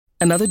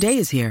Another day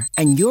is here,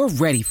 and you're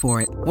ready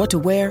for it. What to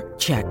wear?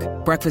 Check.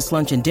 Breakfast,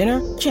 lunch, and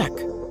dinner? Check.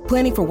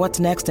 Planning for what's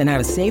next and how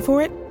to save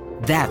for it?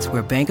 That's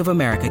where Bank of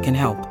America can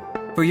help.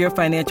 For your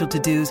financial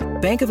to-dos,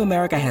 Bank of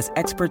America has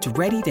experts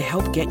ready to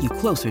help get you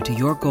closer to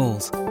your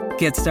goals.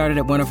 Get started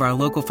at one of our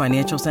local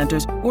financial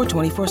centers or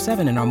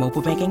 24/7 in our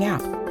mobile banking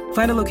app.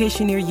 Find a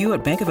location near you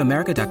at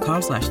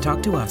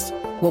bankofamerica.com/talktous.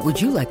 What would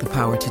you like the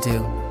power to do?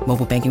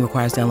 Mobile banking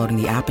requires downloading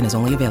the app and is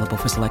only available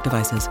for select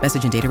devices.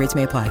 Message and data rates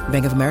may apply.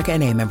 Bank of America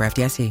N.A., member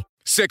FDIC.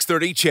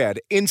 630 CHED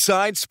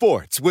Inside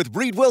Sports with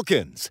Reed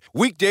Wilkins.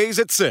 Weekdays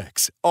at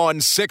 6 on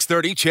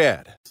 630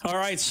 CHED. All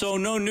right, so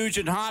no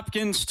Nugent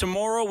Hopkins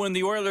tomorrow when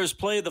the Oilers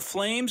play the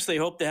Flames. They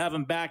hope to have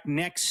him back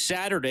next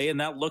Saturday, and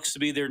that looks to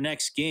be their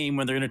next game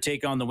when they're going to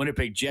take on the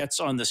Winnipeg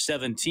Jets on the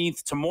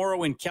 17th.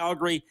 Tomorrow in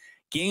Calgary,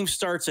 game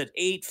starts at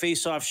 8.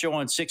 Face-off show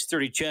on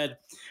 630 CHED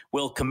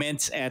will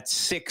commence at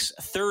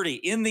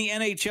 6:30. In the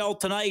NHL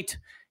tonight,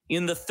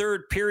 in the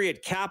third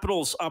period,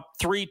 Capitals up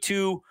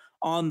 3-2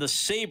 on the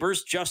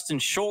Sabres. Justin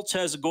Schultz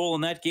has a goal in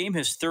that game,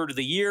 his third of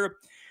the year.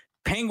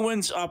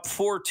 Penguins up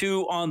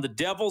 4-2 on the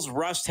Devils.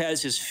 Rust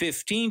has his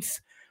 15th.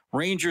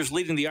 Rangers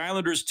leading the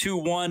Islanders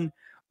 2-1.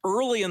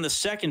 Early in the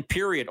second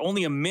period,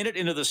 only a minute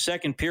into the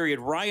second period,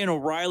 Ryan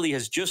O'Reilly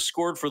has just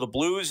scored for the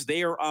Blues.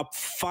 They are up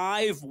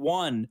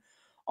 5-1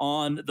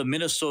 on the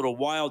Minnesota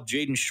Wild.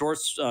 Jaden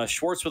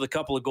Schwartz with a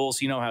couple of goals.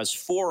 He now has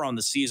 4 on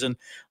the season.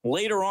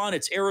 Later on,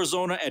 it's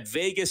Arizona at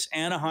Vegas,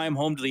 Anaheim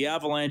home to the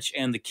Avalanche,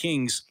 and the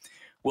Kings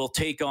will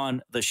take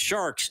on the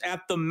Sharks.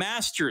 At the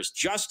Masters,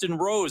 Justin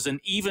Rose, an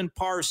even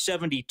par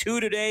 72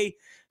 today,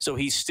 so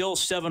he's still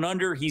 7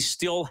 under. He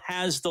still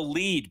has the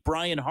lead.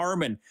 Brian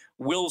Harman,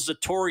 Will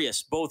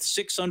Zalatoris, both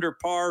 6 under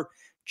par.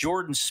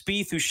 Jordan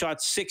Spieth, who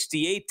shot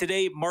 68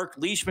 today. Mark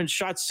Leishman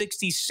shot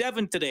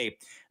 67 today.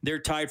 They're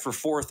tied for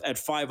 4th at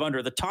 5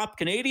 under. The top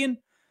Canadian,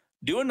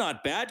 doing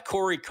not bad.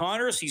 Corey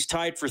Connors, he's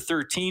tied for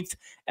 13th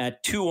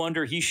at 2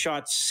 under. He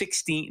shot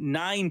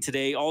 69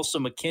 today. Also,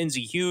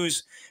 Mackenzie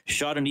Hughes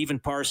shot an even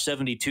par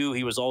 72.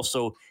 He was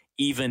also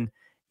even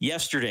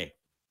yesterday.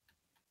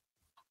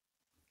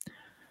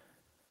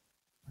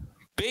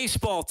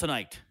 Baseball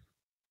tonight.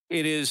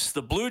 It is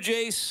the Blue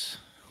Jays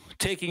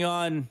taking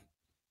on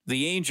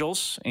the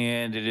Angels,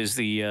 and it is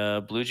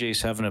the Blue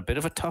Jays having a bit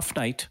of a tough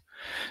night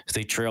as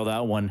they trail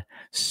that one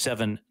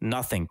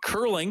 7-0.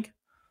 Curling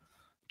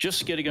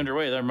just getting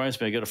underway. That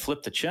reminds me, I got to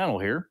flip the channel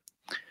here.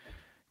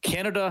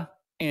 Canada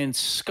and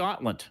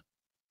Scotland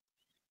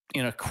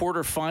in a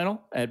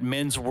quarterfinal at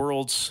Men's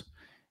Worlds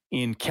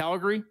in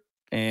Calgary.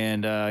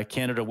 And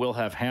Canada will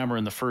have Hammer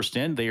in the first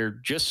end. They are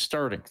just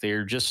starting.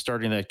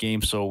 That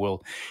game, so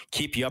we'll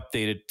keep you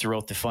updated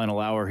throughout the final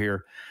hour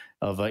here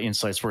of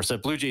Inside Sports.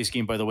 That Blue Jays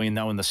game, by the way,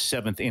 now in the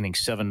 7th inning,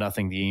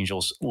 7-0, the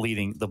Angels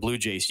leading the Blue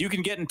Jays. You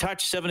can get in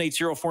touch,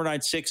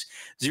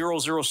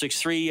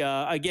 780-496-0063.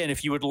 Again,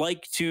 if you would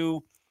like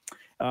to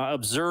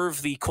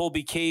observe the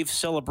Colby Cave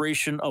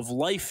celebration of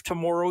life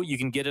tomorrow, you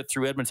can get it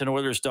through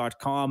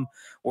EdmontonOilers.com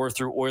or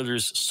through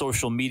Oilers'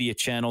 social media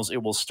channels.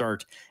 It will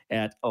start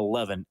at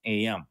 11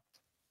 a.m.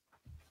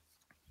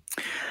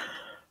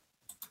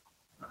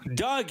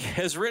 Doug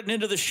has written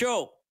into the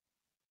show.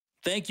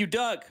 Thank you,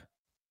 Doug.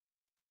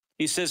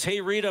 He says, hey,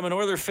 Reed, I'm an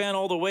Oilers fan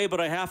all the way,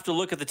 but I have to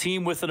look at the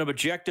team with an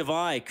objective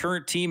eye.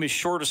 Current team is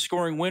short a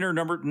scoring winner,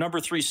 number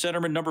 3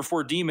 centerman, number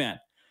 4 D-man.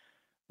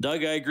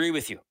 Doug, I agree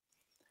with you.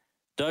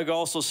 Doug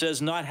also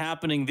says not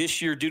happening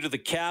this year due to the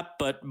cap,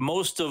 but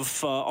most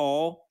of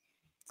all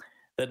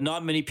that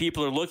not many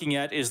people are looking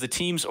at is the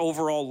team's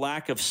overall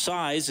lack of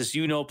size. As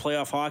you know,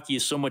 playoff hockey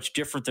is so much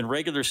different than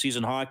regular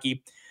season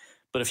hockey.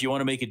 But if you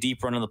want to make a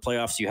deep run in the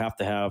playoffs, you have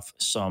to have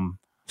some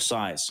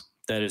size.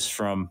 That is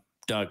from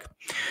Doug.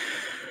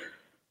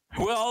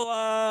 Well,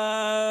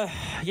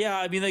 yeah,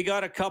 I mean, they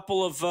got a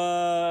couple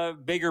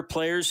of bigger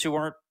players who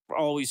aren't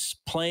always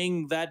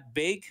playing that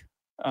big.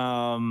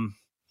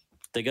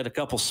 They got a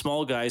couple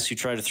small guys who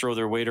try to throw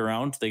their weight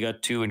around. They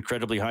got 2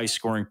 incredibly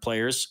high-scoring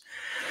players.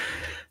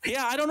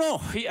 Yeah, I don't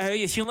know.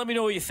 If you let me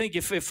know what you think.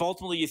 If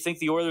ultimately you think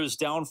the Oilers'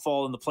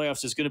 downfall in the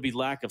playoffs is going to be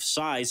lack of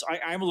size,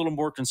 I'm a little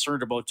more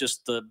concerned about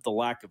just the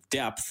lack of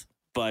depth.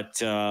 But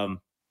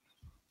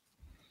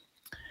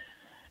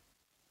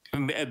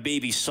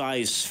baby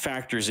size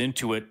factors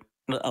into it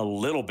a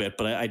little bit,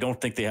 but I don't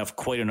think they have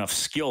quite enough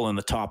skill in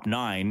the top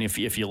 9. If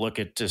you look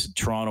at just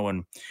Toronto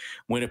and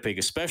Winnipeg,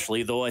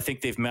 especially, though, I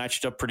think they've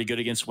matched up pretty good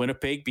against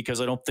Winnipeg because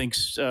I don't think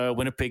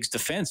Winnipeg's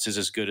defense is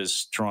as good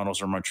as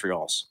Toronto's or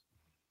Montreal's.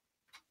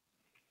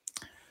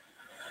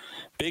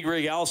 Big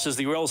Rig Al says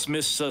the Oilers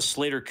miss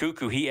Slater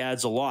Cuckoo. He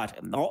adds a lot.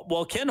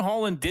 Well, Ken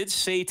Holland did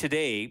say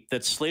today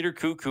that Slater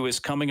Cuckoo is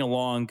coming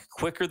along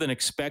quicker than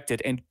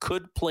expected and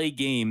could play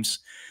games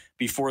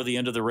before the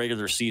end of the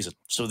regular season.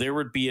 So there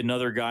would be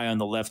another guy on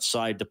the left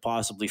side to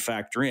possibly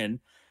factor in.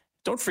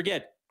 Don't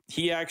forget,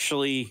 he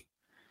actually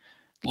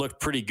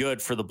looked pretty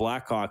good for the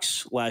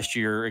Blackhawks last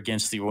year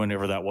against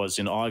whenever that was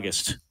in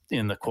August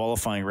in the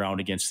qualifying round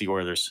against the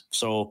Oilers.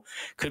 So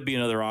could be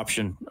another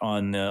option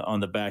on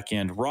the back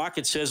end.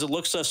 Rocket says it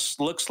looks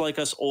like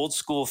us old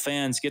school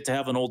fans get to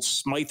have an old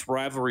Smythe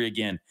rivalry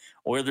again.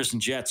 Oilers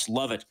and Jets,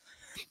 love it.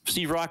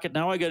 See, Rocket,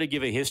 now I got to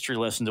give a history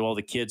lesson to all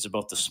the kids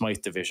about the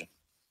Smythe division.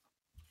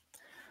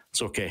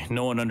 It's okay.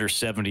 No one under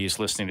 70 is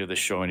listening to this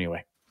show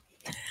anyway.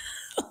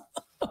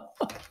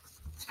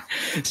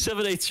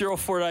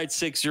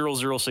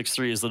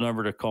 780-496-0063 is the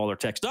number to call or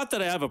text. Not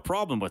that I have a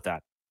problem with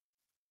that.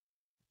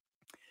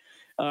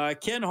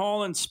 Ken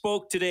Holland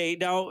spoke today.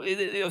 Now,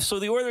 so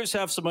the Oilers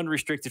have some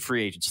unrestricted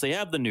free agents. They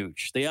have the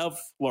Nuge. They have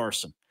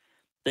Larson.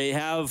 They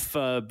have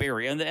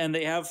Barry. And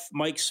they have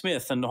Mike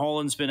Smith. And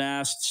Holland's been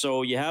asked,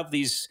 so you have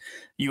these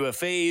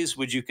UFAs.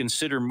 Would you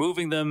consider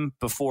moving them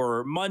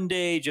before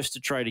Monday just to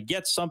try to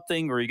get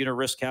something? Or are you going to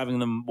risk having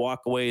them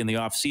walk away in the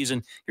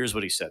offseason? Here's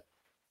what he said.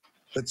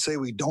 Let's say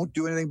we don't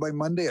do anything by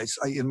Monday. I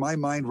in my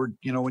mind, when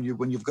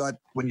you've got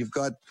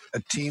a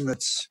team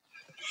that's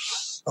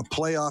a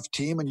playoff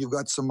team and you've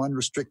got some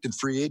unrestricted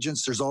free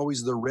agents, there's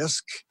always the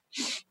risk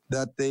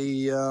that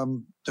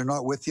they're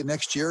not with you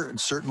next year, and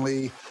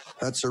certainly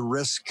that's a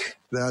risk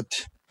that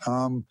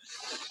I'm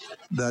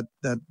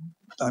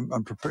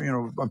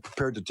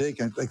prepared to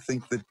take. I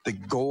think that the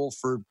goal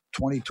for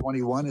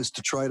 2021 is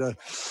to try to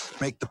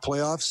make the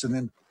playoffs and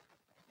then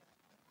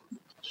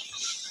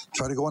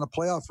try to go on a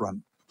playoff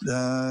run.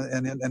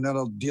 And then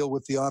I'll deal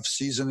with the off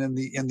season in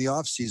the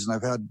off season.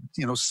 I've had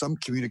some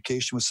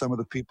communication with some of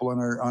the people on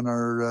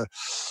our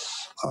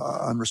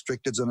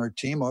unrestricteds on our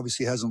team.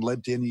 Obviously, hasn't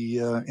led to any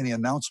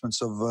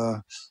announcements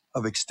of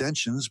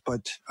extensions,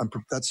 but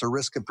that's a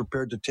risk I'm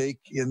prepared to take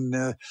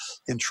in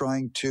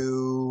trying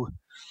to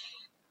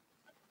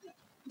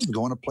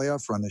go on a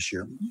playoff run this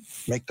year,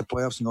 make the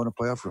playoffs and go on a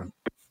playoff run.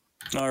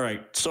 All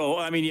right. So,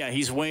 I mean, yeah,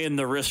 he's weighing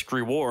the risk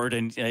reward.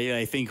 And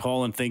I think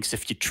Holland thinks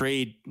if you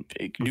trade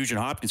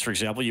Nugent Hopkins, for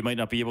example, you might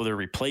not be able to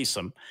replace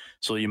him.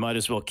 So you might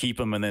as well keep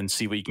him and then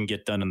see what you can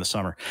get done in the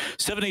summer.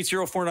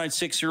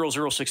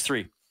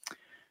 780-496-0063.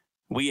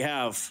 We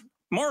have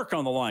Mark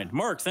on the line.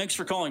 Mark, thanks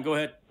for calling. Go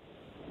ahead.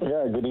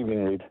 Yeah, good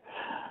evening, Reed.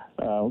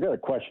 We've got a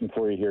question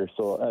for you here.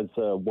 So as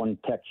one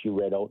text you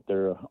read out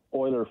there,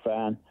 Oiler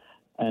fan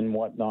and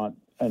whatnot,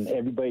 and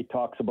everybody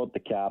talks about the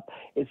cap.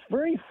 It's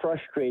very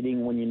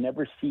frustrating when you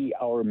never see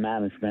our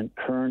management,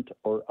 current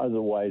or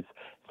otherwise,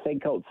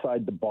 think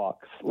outside the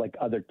box like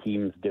other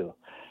teams do.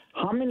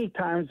 How many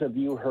times have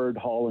you heard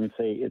Holland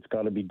say it's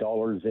got to be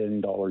dollars in,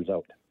 dollars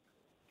out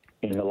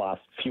in the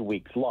last few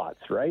weeks? Lots,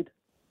 right?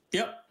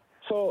 Yep.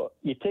 So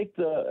you take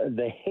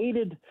the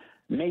hated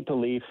Maple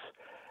Leafs,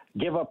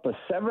 give up a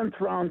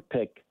 7th-round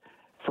pick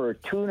for a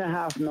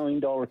 $2.5 million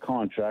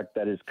contract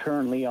that is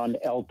currently on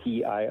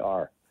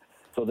LTIR.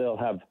 So they'll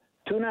have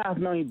 $2.5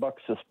 million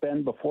to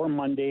spend before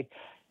Monday,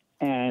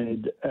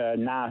 and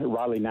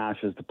Riley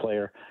Nash is the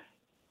player.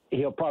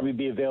 He'll probably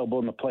be available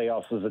in the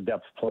playoffs as a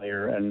depth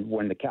player and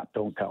when the cap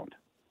don't count.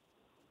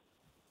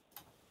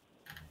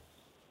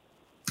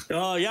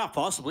 Yeah,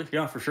 possibly.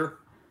 Yeah, for sure.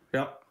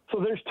 Yeah. So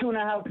there's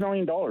 $2.5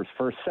 million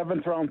for a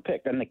 7th-round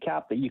pick and the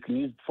cap that you can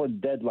use before the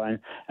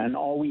deadline, and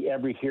all we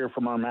ever hear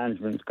from our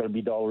management is going to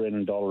be dollar in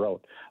and dollar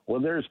out.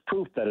 Well, there's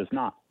proof that it's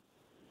not.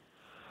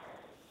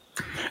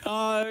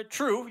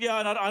 True. Yeah,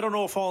 and I don't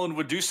know if Holland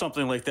would do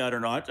something like that or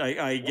not.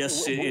 I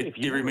guess it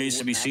remains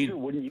to be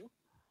seen. Wouldn't you?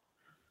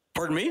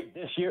 Pardon me?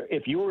 This year,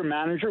 if you were a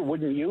manager,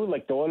 wouldn't you?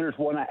 Like the Oilers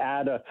want to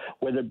add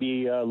whether it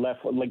be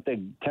left, like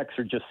the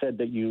texter just said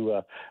that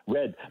you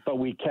read, but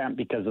we can't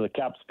because of the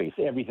cap space.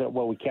 Everything,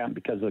 well, we can't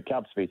because of the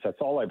cap space.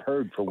 That's all I've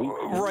heard for weeks.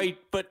 Right,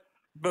 but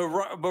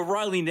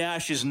Riley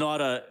Nash is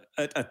not a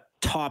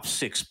top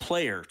 6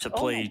 player to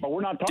play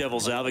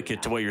devil's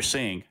advocate to what you're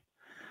saying.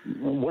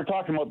 We're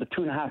talking about the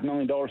 $2.5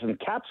 million in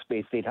cap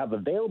space they'd have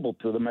available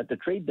to them at the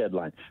trade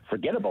deadline.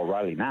 Forget about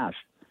Riley Nash.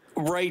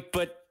 Right,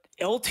 but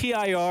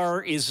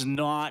LTIR is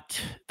not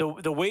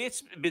the way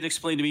it's been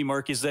explained to me,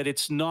 Mark, is that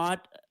it's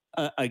not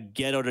a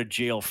get out of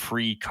jail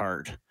free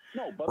card.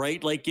 No, but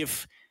right? Like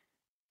if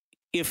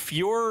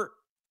you're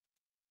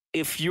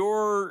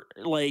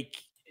like,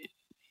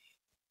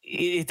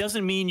 it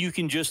doesn't mean you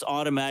can just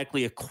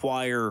automatically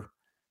acquire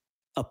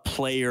a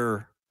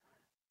player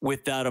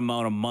with that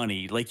amount of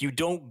money. Like you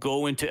don't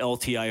go into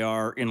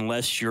LTIR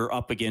unless you're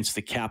up against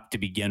the cap to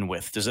begin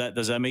with. Does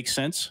that make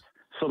sense?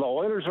 So the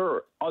Oilers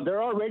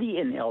they're already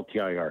in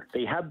LTIR.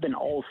 They have been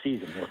all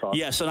season.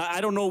 Yes, and I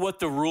don't know what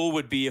the rule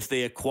would be if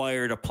they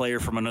acquired a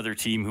player from another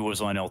team who was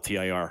on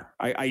LTIR.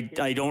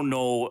 I don't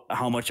know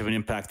how much of an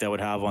impact that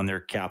would have on their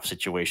cap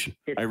situation.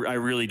 I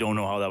really don't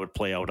know how that would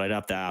play out. I'd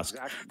have to ask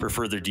for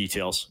further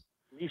details.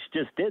 Leafs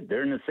just did.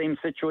 They're in the same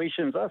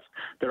situation as us.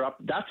 They're up.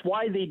 That's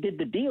why they did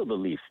the deal, the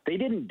Leafs. They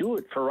didn't do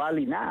it for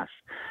Riley Nash.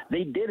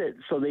 They did it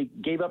so they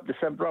gave up the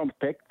 7th-round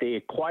pick. They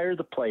acquired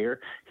the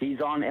player.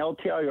 He's on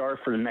LTIR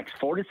for the next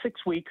 4 to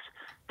 6 weeks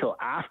till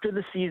after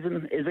the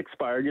season is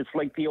expired. It's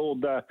like the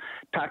old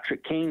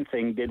Patrick Kane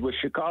thing did with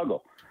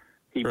Chicago.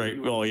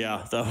 Right. Well,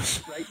 yeah, that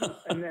was right.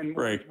 And then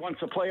right. once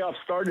the playoffs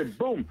started,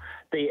 boom!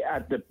 They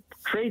at the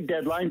trade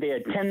deadline they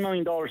had $10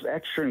 million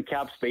extra in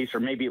cap space, or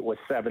maybe it was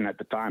 $7 million at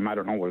the time. I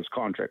don't know what his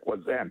contract was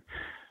then.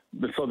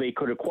 So they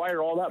could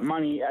acquire all that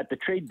money at the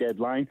trade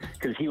deadline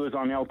because he was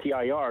on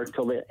LTIR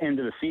till the end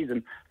of the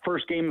season.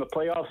 First game of the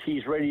playoffs,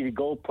 he's ready to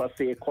go. Plus,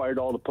 they acquired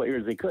all the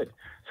players they could.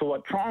 So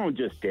what Toronto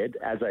just did,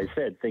 as I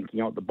said, thinking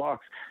out the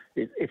box,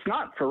 it's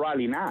not for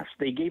Riley Nash.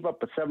 They gave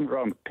up a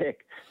 7th-round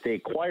pick. They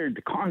acquired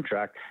the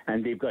contract,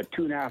 and they've got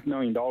 $2.5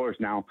 million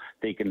now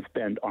they can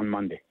spend on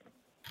Monday.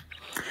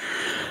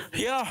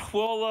 Yeah,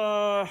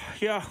 well,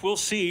 we'll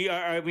see.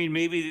 I mean,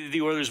 maybe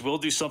the Oilers will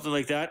do something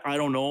like that. I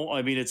don't know.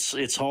 I mean,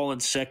 it's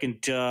Holland's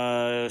second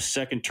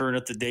turn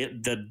at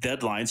the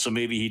deadline, so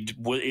maybe he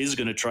is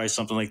going to try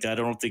something like that.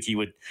 I don't think he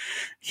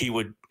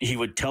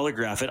would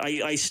telegraph it.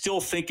 I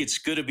still think it's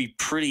going to be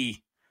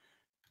pretty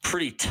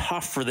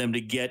tough for them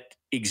to get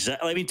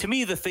exact. I mean, to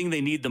me, the thing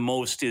they need the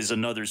most is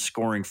another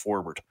scoring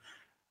forward.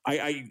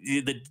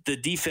 The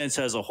defense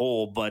as a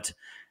whole, but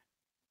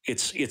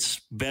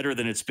it's better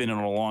than it's been in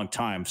a long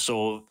time.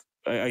 So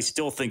I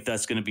still think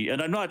that's going to be,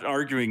 and I'm not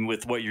arguing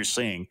with what you're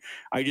saying.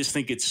 I just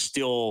think it's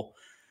still,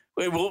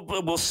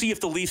 we'll see if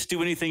the Leafs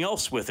do anything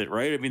else with it,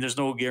 right? I mean, there's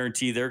no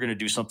guarantee they're going to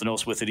do something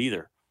else with it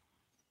either.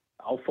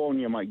 I'll phone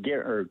you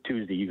or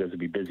Tuesday. You guys will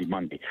be busy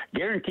Monday.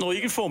 Guarantee. No,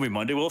 you can phone me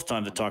Monday. We'll have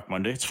time to talk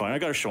Monday. It's fine. I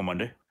got a show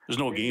Monday. There's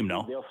no game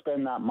now. They'll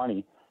spend that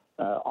money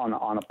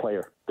on a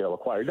player they'll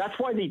acquire. That's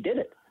why they did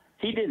it.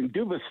 He didn't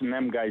do this, and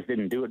them guys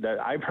didn't do it.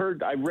 I've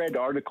read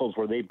articles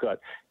where they've got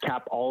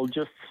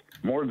capologists,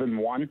 more than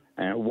one,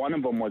 and one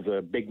of them was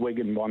a bigwig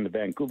and on the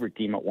Vancouver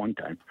team at one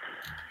time.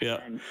 Yeah,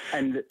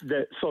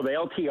 so the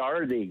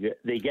LTR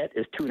they get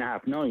is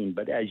 $2.5 million,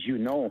 but as you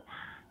know,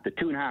 the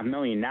 $2.5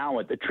 million now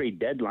at the trade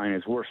deadline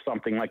is worth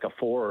something like a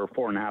 $4 or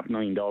 $4.5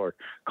 million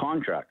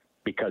contract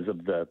because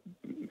of the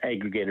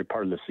aggregated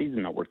part of the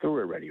season that we're through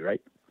already,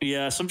 right?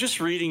 Yeah, so I'm just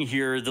reading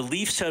here. The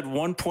Leafs had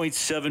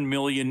 $1.7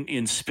 million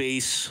in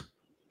space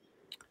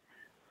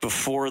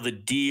before the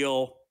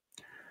deal.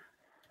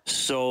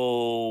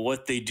 So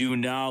what they do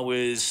now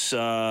is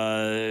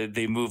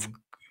they move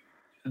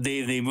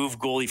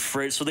goalie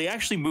Fred. So they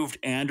actually moved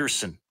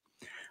Anderson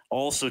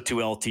also to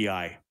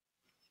LTI.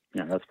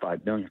 Yeah, that's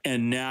 $5 million.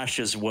 And Nash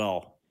as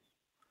well.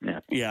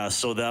 Yeah.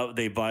 So that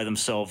they buy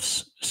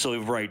themselves. So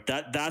right,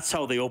 that's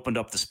how they opened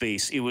up the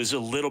space. It was a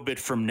little bit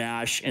from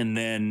Nash, and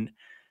then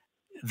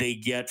they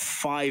get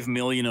 $5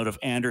 million out of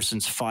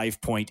Anderson's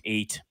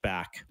 5.8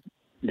 back.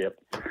 Yep.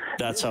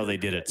 That's how they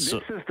did it. This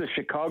is the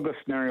Chicago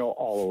scenario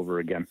all over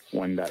again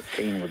when that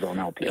Kane was on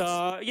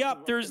LTS. Yeah,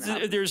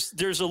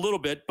 there's a little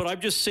bit, but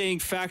I'm just saying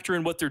factor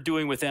in what they're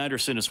doing with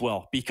Anderson as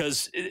well,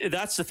 because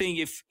that's the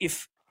thing.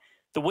 If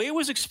the way it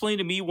was explained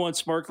to me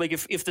once, Mark, like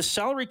if the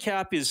salary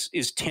cap is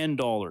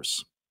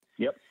 $10,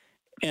 yep,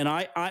 and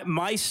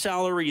my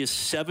salary is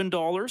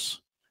 $7,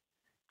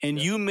 and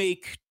yep,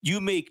 you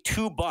make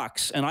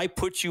 $2, and I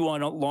put you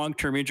on a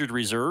long-term injured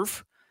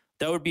reserve,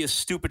 that would be a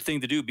stupid thing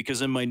to do,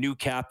 because then my new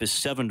cap is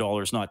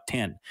 $7, not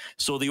 $10.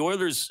 So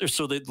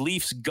the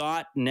Leafs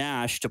got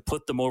Nash to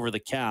put them over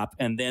the cap,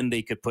 and then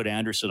they could put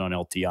Anderson on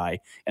LTI,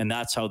 and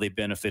that's how they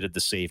benefited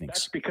the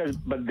savings. That's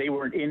but they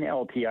weren't in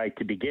LTI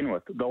to begin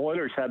with. The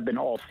Oilers have been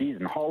all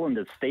season. Holland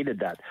has stated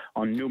that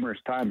on numerous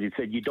times. He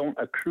said you don't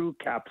accrue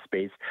cap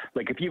space.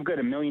 Like if you've got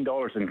 $1 million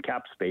in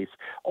cap space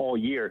all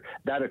year,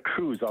 that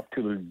accrues up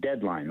to the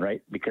deadline,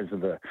 right? Because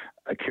of the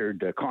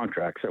accrued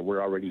contracts that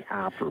we're already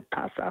half or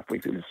past halfway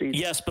through the season.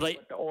 Yes, but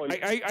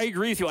I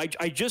agree with you.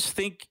 I just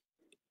think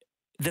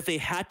that they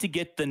had to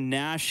get the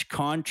Nash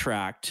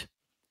contract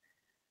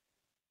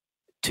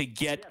to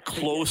get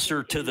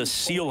closer to the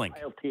ceiling.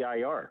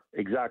 LTIR,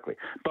 exactly.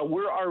 But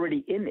we're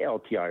already in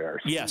LTIR.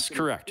 So yes,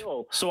 correct.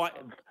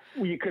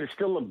 You could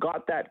still have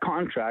got that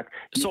contract.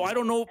 So I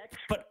don't know,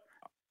 but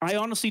I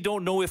honestly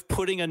don't know if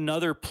putting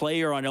another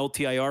player on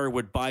LTIR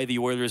would buy the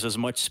Oilers as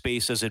much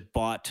space as it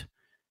bought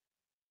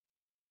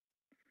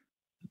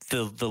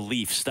the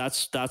Leafs.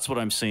 That's what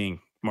I'm saying,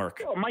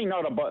 Mark. Well, it might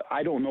not have, but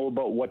I don't know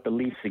about what the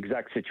Leafs'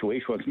 exact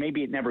situation was.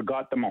 Maybe it never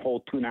got them a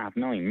whole $2.5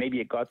 million. Maybe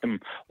it got them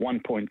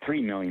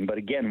 $1.3 million. But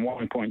again,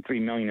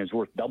 $1.3 million is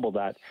worth double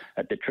that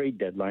at the trade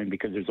deadline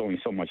because there's only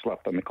so much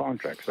left on the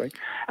contracts, right?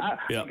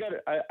 Yeah.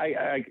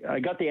 I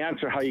got the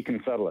answer how you can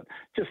settle it.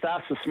 Just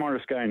ask the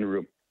smartest guy in the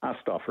room.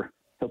 Ask Stauffer.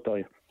 He'll tell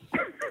you.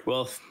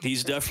 Well,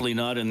 he's definitely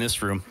not in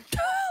this room.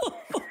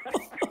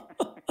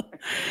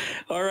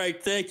 All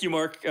right. Thank you,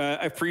 Mark.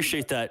 I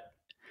appreciate that.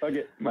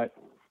 Okay. Bye.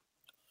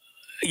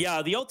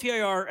 Yeah, the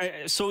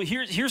LTIR. So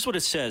here's what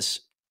it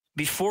says.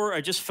 Before,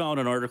 I just found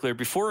an article here.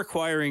 Before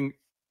acquiring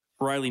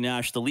Riley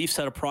Nash, the Leafs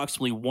had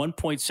approximately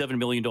 $1.7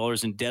 million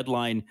in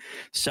deadline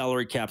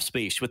salary cap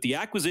space. With the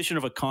acquisition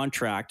of a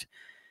contract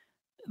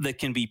that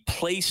can be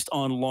placed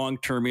on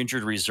long-term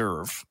injured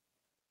reserve,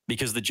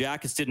 because the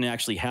Jackets didn't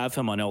actually have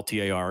him on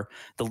LTIR,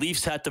 the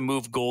Leafs had to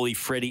move goalie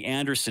Freddie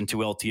Anderson to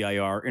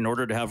LTIR in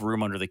order to have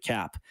room under the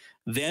cap.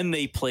 Then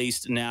they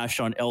placed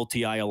Nash on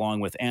LTI along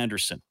with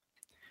Anderson.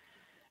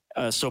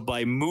 So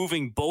by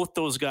moving both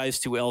those guys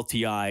to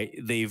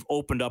LTI, they've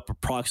opened up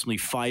approximately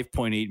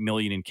 $5.8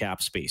 million in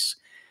cap space.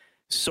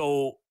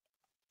 So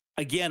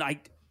again,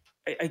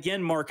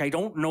 Mark, I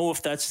don't know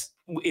if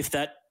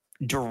that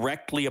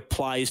directly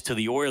applies to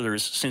the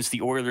Oilers, since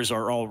the Oilers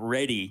are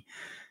already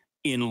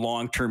in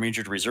long-term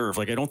injured reserve.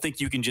 Like, I don't think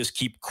you can just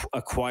keep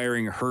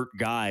acquiring hurt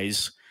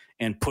guys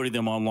and putting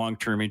them on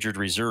long-term injured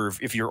reserve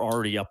if you're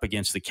already up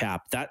against the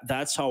cap.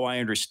 That's how I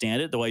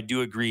understand it, though I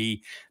do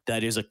agree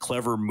that is a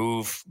clever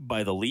move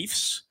by the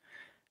Leafs.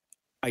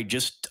 I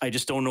just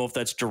don't know if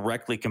that's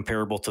directly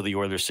comparable to the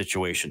Oilers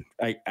situation.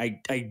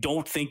 I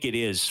don't think it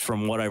is,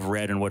 from what I've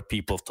read and what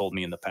people have told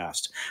me in the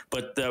past.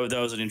 But that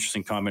was an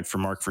interesting comment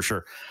from Mark for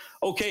sure.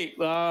 Okay,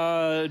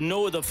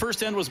 no, the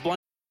first end was blind.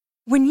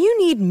 When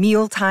you need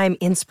mealtime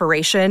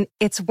inspiration,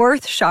 it's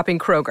worth shopping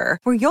Kroger,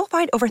 where you'll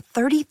find over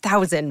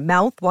 30,000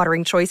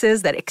 mouth-watering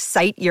choices that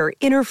excite your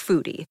inner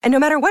foodie. And no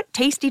matter what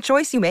tasty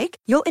choice you make,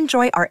 you'll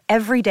enjoy our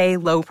everyday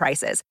low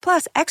prices,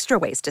 plus extra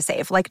ways to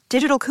save, like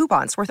digital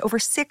coupons worth over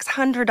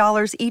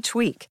 $600 each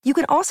week. You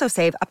can also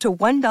save up to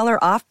 $1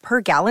 off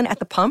per gallon at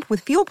the pump with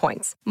fuel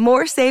points.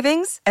 More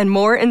savings and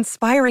more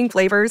inspiring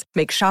flavors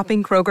make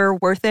shopping Kroger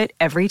worth it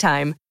every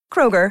time.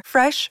 Kroger,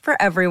 fresh for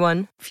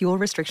everyone. Fuel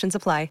restrictions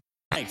apply.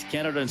 Thanks.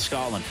 Canada and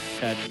Scotland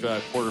at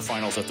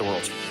quarterfinals at the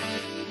Worlds.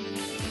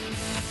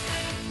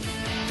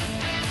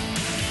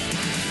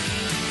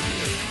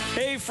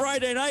 Hey,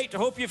 Friday night.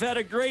 Hope you've had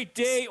a great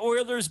day.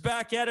 Oilers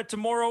back at it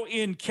tomorrow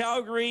in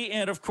Calgary.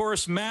 And, of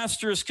course,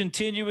 Masters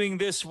continuing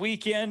this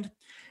weekend.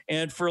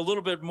 And for a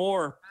little bit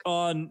more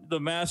on the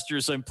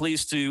Masters, I'm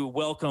pleased to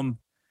welcome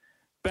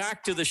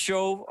back to the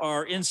show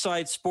our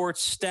Inside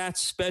Sports stats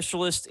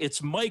specialist.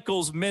 It's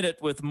Michael's Minute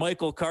with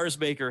Michael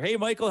Karsmaker. Hey,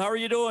 Michael, how are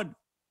you doing?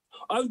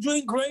 I'm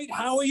doing great.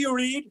 How are you,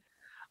 Reed?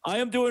 I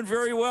am doing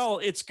very well.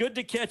 It's good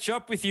to catch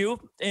up with you.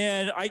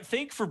 And I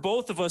think for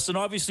both of us, and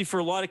obviously for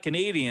a lot of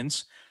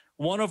Canadians,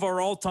 one of our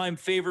all-time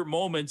favorite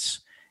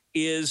moments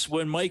is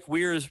when Mike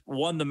Weir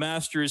won the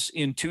Masters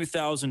in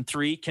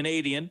 2003,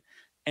 Canadian.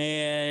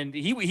 And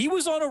he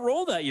was on a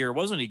roll that year,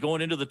 wasn't he,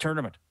 going into the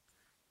tournament?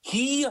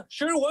 He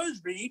sure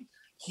was, Reed.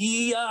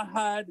 He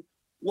had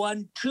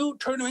won 2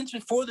 tournaments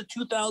before the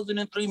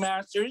 2003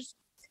 Masters.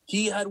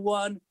 He had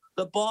won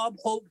the Bob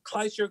Hope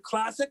Chrysler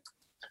Classic,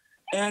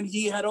 and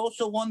he had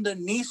also won the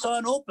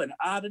Nissan Open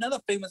at another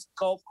famous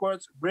golf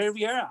course,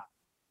 Riviera.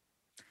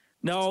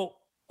 Now,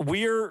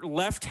 Weir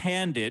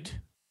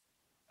left-handed.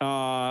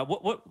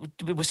 What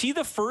was he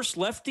the first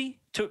lefty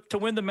to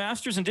win the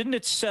Masters, and didn't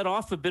it set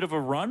off a bit of a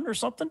run or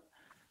something?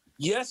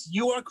 Yes,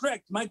 you are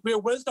correct. Mike Weir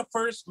was the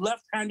first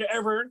left-hander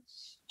ever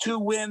to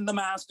win the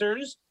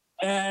Masters,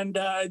 and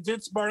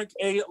did spark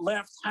a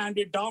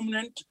left-handed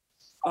dominant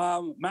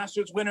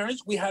Masters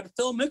winners. We had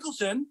Phil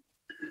Mickelson,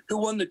 who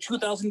won the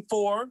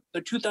 2004,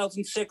 the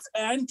 2006,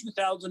 and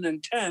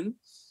 2010.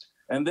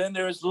 And then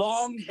there's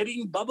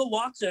long-hitting Bubba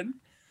Watson,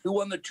 who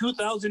won the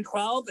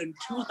 2012 and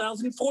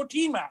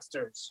 2014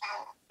 Masters.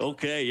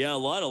 Okay, yeah, a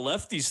lot of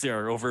lefties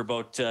there over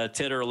about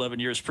 10 or 11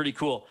 years. Pretty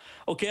cool.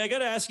 Okay, I got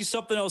to ask you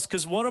something else,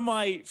 because one of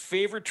my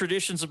favorite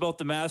traditions about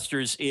the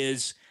Masters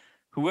is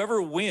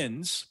whoever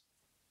wins,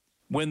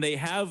 when they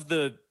have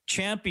the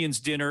champions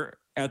dinner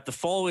at the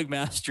following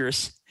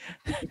Masters,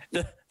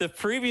 the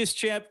previous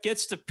champ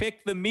gets to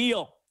pick the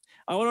meal.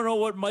 I want to know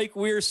what Mike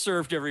Weir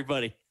served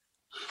everybody.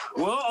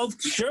 Well,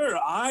 sure.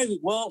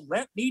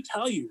 Let me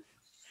tell you.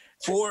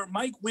 For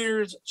Mike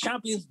Weir's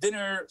champions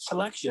dinner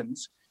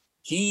selections,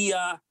 he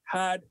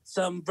had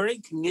some very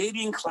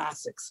Canadian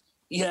classics.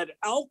 He had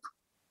elk,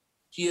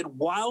 he had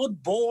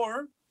wild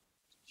boar,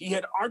 he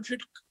had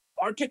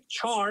Arctic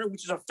char,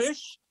 which is a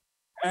fish,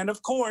 and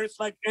of course,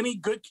 like any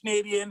good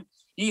Canadian,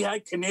 he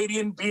had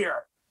Canadian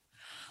beer.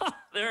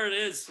 There it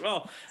is.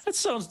 Well, that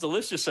sounds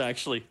delicious,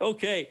 actually.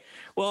 Okay.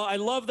 Well, I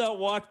love that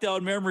walk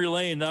down memory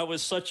lane. That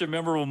was such a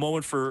memorable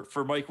moment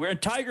for Mike Weir. And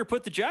Tiger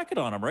put the jacket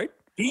on him, right?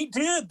 He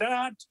did.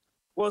 That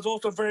was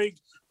also a very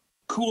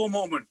cool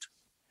moment.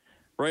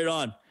 Right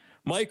on.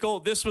 Michael,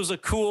 this was a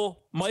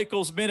cool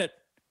Michael's Minute.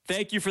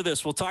 Thank you for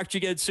this. We'll talk to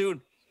you again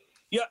soon.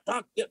 Yeah,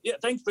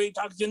 thanks, Ray.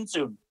 Talk to you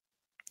soon.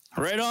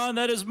 Right on.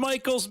 That is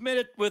Michael's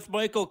Minute with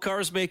Michael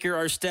Karsmaker,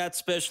 our stats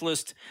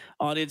specialist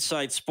on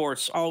Inside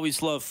Sports.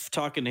 Always love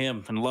talking to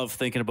him and love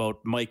thinking about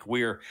Mike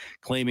Weir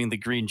claiming the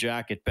green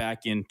jacket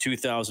back in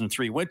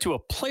 2003. Went to a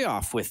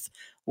playoff with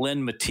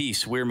Len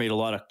Matisse. Weir made a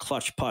lot of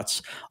clutch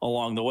putts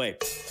along the way.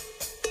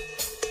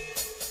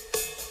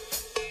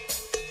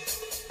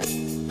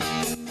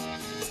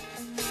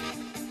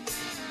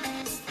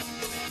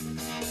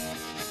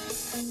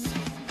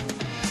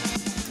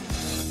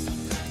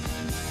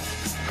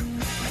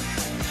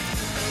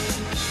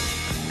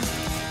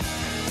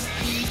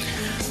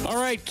 All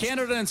right,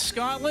 Canada and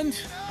Scotland.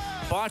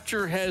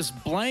 Botcher has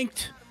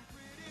blanked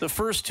the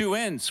first 2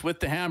 ends with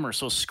the hammer,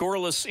 so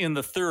scoreless in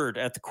the third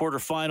at the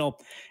quarterfinal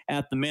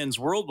at the Men's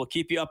World. We'll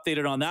keep you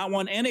updated on that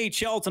one.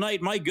 NHL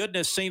tonight, my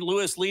goodness, St.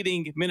 Louis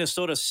leading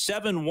Minnesota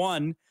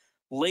 7-1.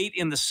 late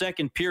in the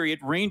second period.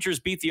 Rangers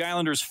beat the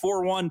Islanders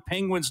 4-1.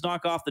 Penguins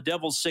knock off the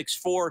Devils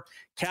 6-4.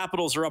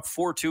 Capitals are up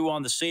 4-2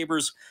 on the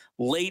Sabres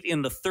late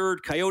in the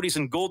third. Coyotes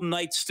and Golden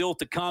Knights still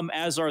to come,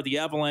 as are the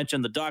Avalanche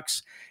and the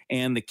Ducks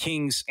and the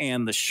Kings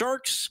and the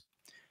Sharks.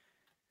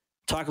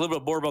 Talk a little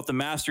bit more about the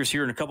Masters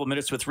here in a couple of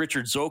minutes with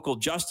Richard Zokol.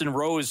 Justin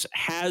Rose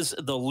has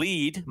the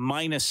lead,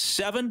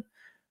 -7.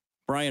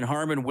 Brian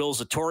Harman, Will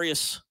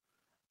Zalatoris,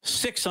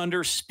 6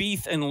 under.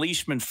 Spieth and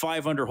Leishman,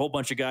 5 under. A whole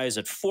bunch of guys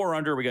at 4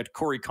 under. We got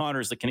Corey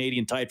Connors, the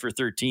Canadian, tied for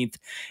 13th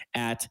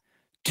at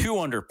 2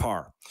 under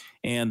par.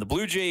 And the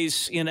Blue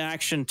Jays in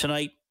action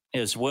tonight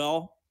as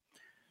well.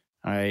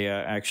 I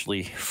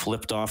actually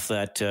flipped off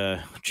that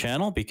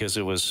channel because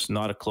it was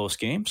not a close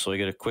game. So I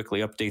got to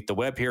quickly update the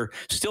web here.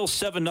 Still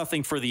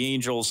 7-0 for the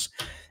Angels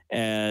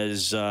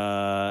as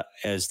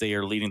they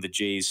are leading the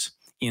Jays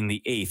in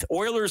the 8th.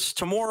 Oilers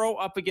tomorrow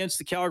up against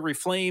the Calgary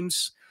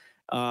Flames.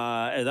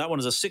 That one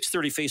is a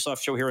 6:30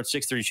 face-off show here on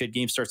 6:30. CHED.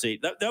 Game starts at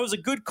 8. That was a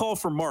good call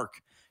from Mark.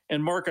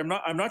 And Mark,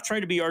 I'm not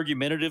trying to be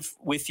argumentative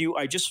with you.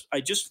 I just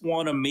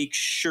want to make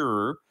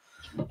sure.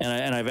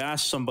 And I've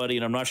asked somebody,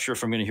 and I'm not sure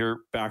if I'm going to hear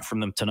back from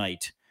them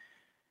tonight.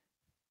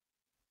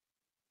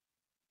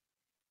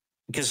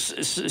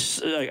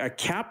 Because a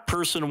cap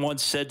person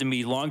once said to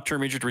me,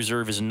 long-term injured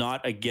reserve is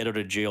not a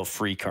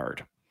get-out-of-jail-free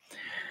card.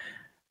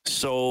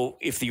 So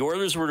if the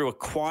Oilers were to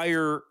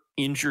acquire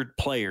injured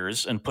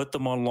players and put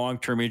them on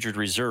long-term injured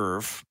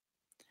reserve,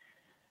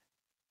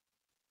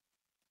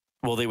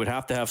 well, they would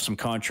have to have some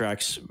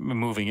contracts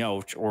moving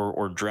out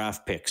or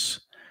draft picks.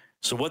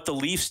 So what the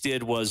Leafs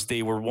did was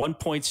they were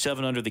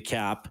 1.7 under the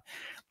cap.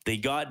 They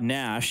got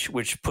Nash,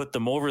 which put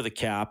them over the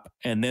cap,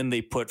 and then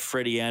they put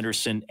Freddie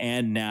Anderson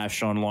and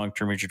Nash on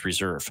long-term injured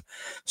reserve.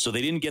 So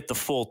they didn't get the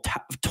full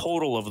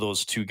total of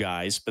those two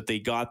guys, but they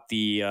got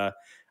the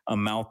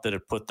amount that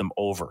it put them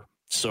over.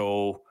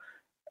 So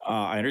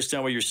I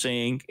understand what you're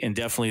saying, and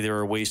definitely there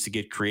are ways to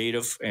get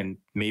creative, and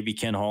maybe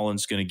Ken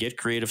Holland's going to get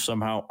creative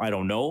somehow. I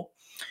don't know.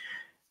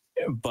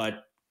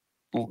 But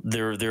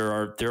there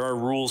are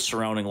rules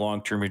surrounding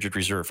long-term injured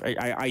reserve.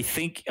 I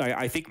think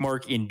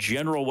Mark, in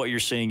general, what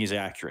you're saying is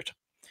accurate.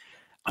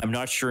 I'm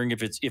not sure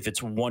if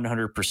it's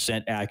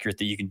 100% accurate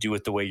that you can do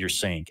it the way you're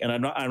saying.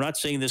 And I'm not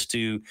saying this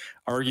to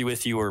argue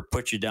with you or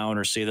put you down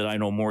or say that I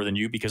know more than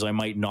you, because I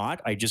might not.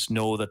 I just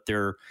know that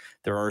there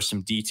are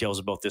some details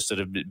about this that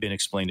have been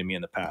explained to me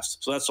in the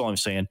past. So that's all I'm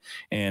saying.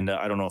 And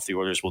I don't know if the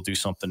Oilers will do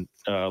something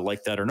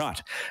like that or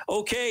not.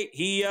 Okay,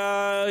 he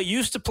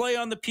used to play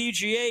on the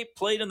PGA,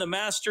 played in the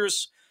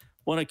Masters,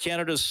 one of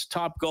Canada's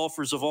top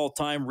golfers of all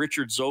time,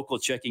 Richard Zokol,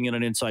 checking in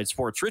on Inside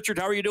Sports. Richard,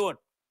 how are you doing?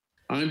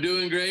 I'm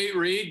doing great,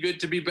 Reed. Good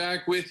to be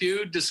back with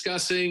you,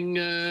 discussing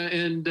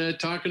and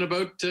talking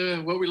about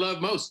what we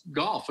love most,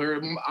 golf.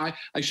 Or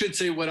I should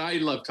say what I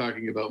love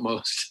talking about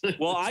most.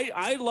 Well,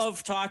 I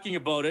love talking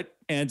about it,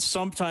 and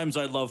sometimes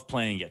I love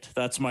playing it.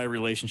 That's my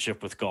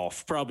relationship with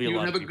golf. Probably a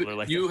lot of people are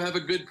like that. You have a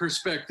good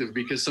perspective,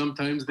 because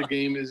sometimes the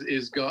game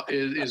is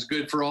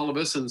good for all of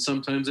us, and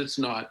sometimes it's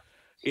not.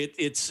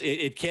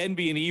 It can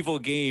be an evil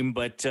game,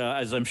 but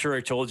as I'm sure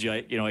I told you,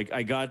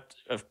 I got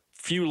a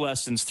few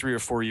lessons 3 or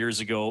 4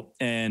 years ago,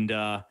 and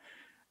I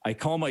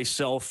call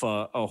myself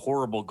a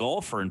horrible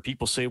golfer, and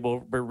people say,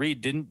 well, but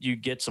Reed, didn't you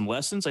get some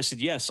lessons? I said,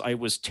 yes, I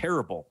was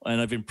terrible,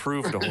 and I've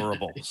improved to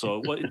horrible.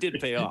 So it did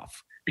pay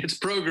off. It's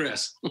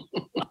progress.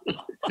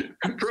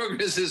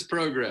 Progress is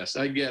progress.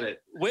 I get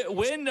it.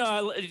 When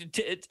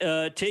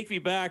take me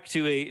back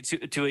to a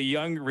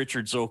young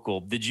Richard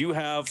Zokol. Did you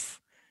have,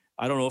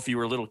 I don't know if you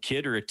were a little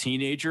kid or a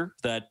teenager,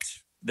 that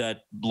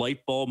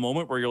light bulb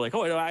moment where you're like,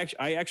 oh, I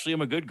actually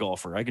am a good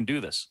golfer. I can do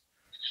this.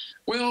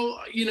 Well,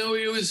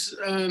 it was,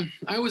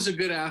 I was a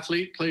good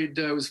athlete,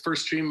 I was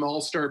first team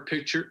all-star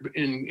pitcher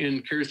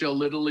in Kerrisdale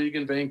Little League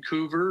in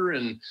Vancouver,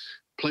 and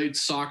played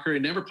soccer. I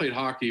never played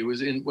hockey. It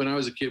was when I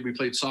was a kid, we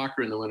played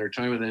soccer in the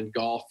wintertime, and then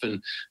golf.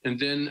 And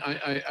then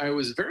I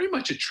was very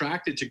much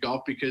attracted to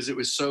golf because it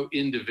was so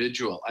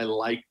individual. I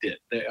liked it.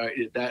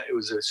 That it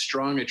was a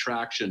strong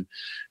attraction.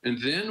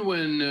 And then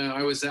when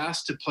I was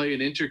asked to play an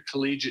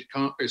interclub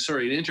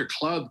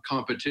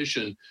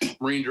competition,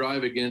 Marine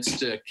Drive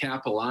against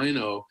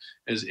Capilano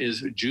as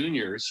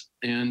juniors,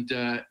 and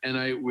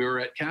we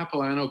were at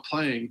Capilano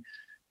playing.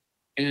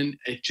 And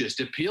it just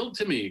appealed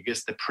to me. I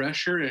guess the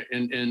pressure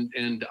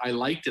and I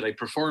liked it. I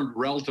performed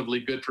relatively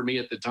good for me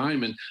at the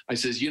time. And I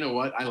says, you know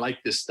what? I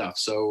like this stuff.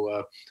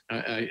 So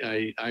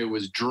I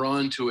was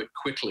drawn to it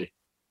quickly.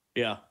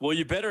 Yeah. Well,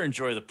 you better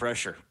enjoy the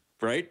pressure,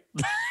 right?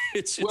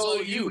 it's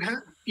well, you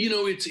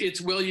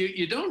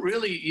don't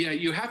really,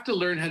 you have to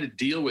learn how to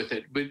deal with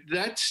it, but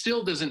that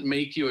still doesn't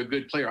make you a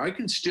good player. I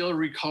can still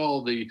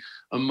recall the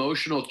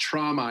emotional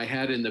trauma I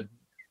had in the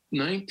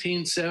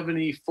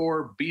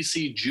 1974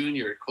 BC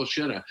Junior at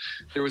Colchina.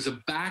 There was a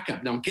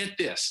backup. Now get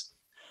this,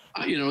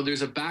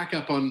 there's a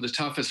backup on the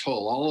toughest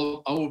hole.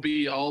 All OB,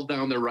 all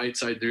down the right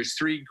side. There's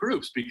 3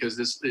 groups because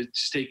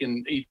it's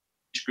taken each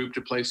group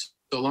to play so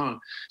long.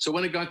 So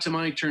when it got to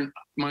my turn,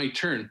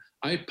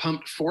 I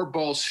pumped 4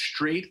 balls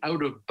straight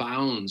out of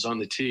bounds on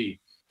the tee,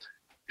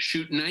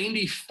 shoot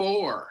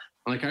 94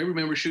 Like I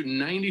remember shooting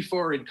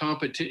 94 in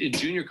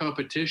junior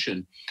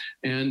competition,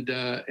 and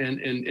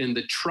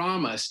the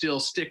trauma still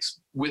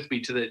sticks with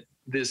me to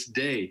this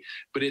day.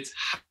 But it's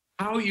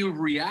how you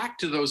react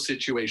to those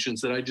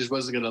situations that I just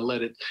wasn't going to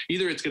let it.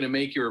 Either it's going to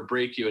make you or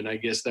break you, and I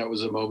guess that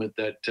was a moment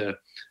that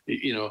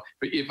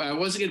if I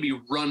wasn't going to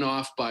be run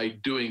off by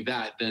doing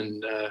that, then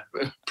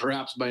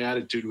perhaps my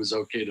attitude was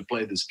okay to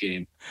play this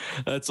game.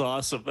 That's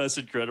awesome. That's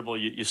incredible.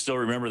 You still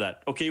remember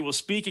that. Okay, well,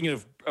 speaking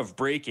of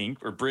breaking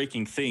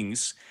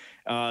things.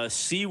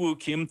 Siwoo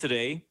Kim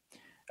today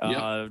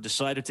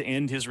decided to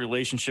end his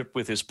relationship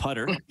with his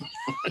putter.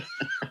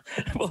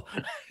 Well,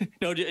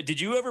 no,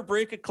 did you ever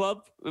break a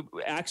club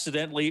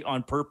accidentally,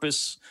 on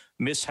purpose,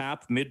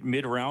 mishap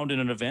mid round in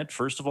an event?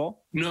 First of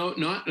all, no.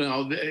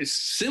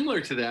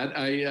 Similar to that,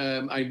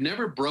 I've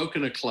never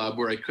broken a club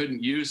where I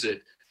couldn't use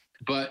it,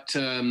 but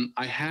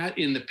I had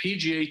in the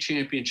PGA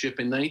Championship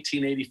in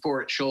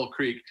 1984 at Shoal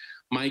Creek.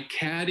 My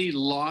caddy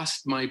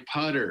lost my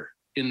putter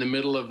in the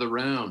middle of the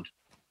round.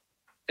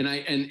 And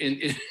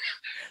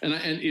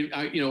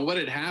what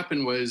had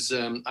happened was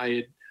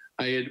I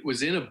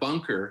was in a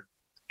bunker,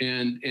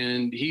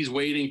 and he's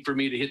waiting for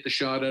me to hit the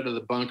shot out of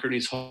the bunker, and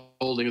he's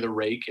holding the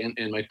rake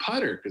and my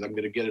putter because I'm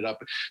going to get it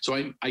up.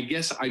 So I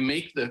guess I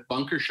make the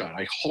bunker shot,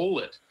 I hole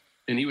it,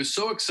 and he was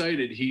so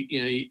excited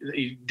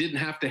he didn't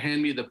have to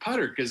hand me the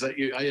putter because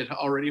I had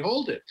already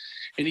holed it,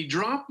 and he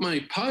dropped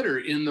my putter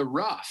in the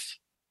rough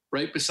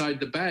right beside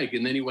the bag.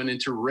 And then he went in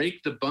to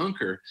rake the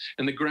bunker,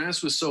 and the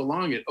grass was so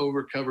long, it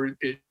covered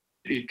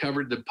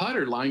the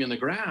putter lying in the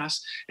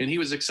grass. And he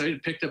was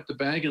excited, picked up the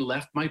bag and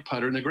left my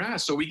putter in the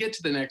grass. So we get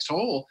to the next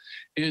hole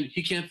and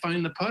he can't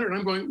find the putter. And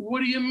I'm going, what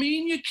do you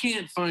mean you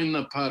can't find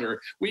the putter?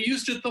 We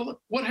used it.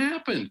 What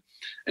happened?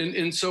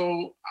 And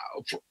so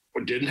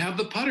didn't have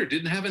the putter,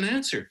 didn't have an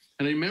answer.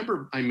 And I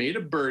remember I made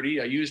a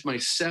birdie. I used my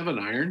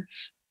 7-iron.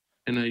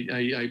 And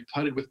I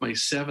putted with my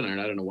 7-iron.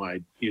 I don't know why I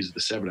used the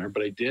 7-iron,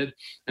 but I did.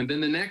 And then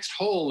the next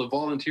hole, a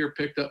volunteer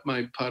picked up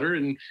my putter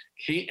and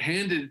he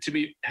handed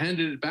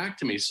it back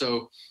to me.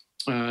 So,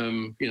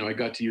 I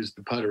got to use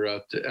the putter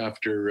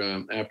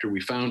after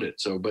we found it.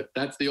 So, but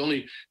that's the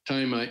only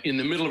time in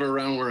the middle of a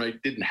round where I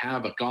didn't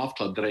have a golf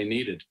club that I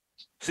needed.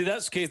 See,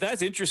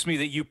 that interests me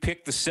that you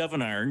picked the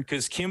 7-iron,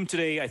 because Kim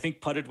today, I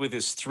think, putted with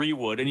his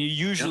 3-wood. And you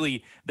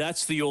usually,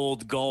 that's the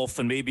old golf,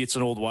 and maybe it's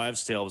an old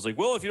wives' tale. It was like,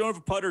 well, if you don't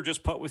have a putter,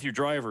 just putt with your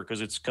driver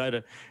because it's kind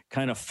of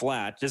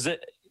flat. Does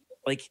it,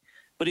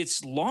 but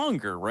it's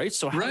longer, right?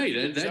 So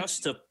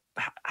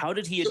how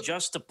did he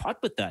adjust to putt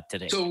with that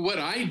today? So what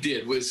I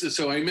did was,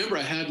 I remember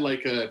I had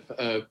like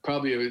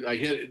I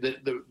hit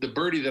the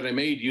birdie that I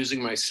made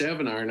using my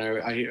 7-iron.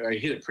 I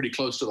hit it pretty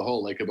close to the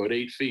hole, like about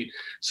 8 feet.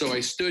 So I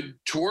stood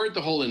toward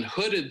the hole and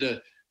hooded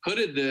the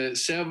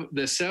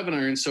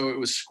 7-iron so it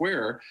was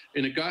square,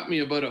 and it got me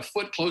about a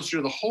foot closer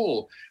to the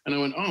hole. And I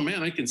went, oh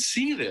man, I can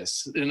see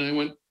this. And I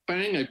went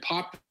bang, I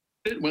popped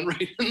it, went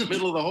right in the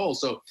middle of the hole.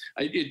 So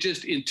it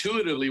just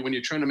intuitively, when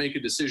you're trying to make a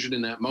decision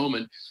in that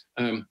moment,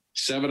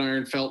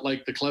 7-iron felt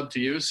like the club to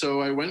use, so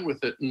I went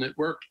with it, and it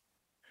worked.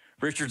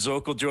 Richard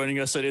Zokol joining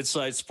us at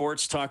Inside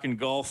Sports, talking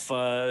golf,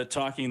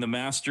 talking the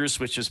Masters,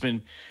 which has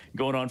been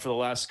going on for the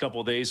last couple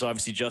of days.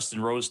 Obviously,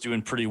 Justin Rose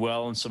doing pretty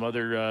well, and some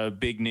other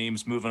big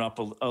names moving up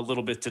a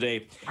little bit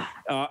today.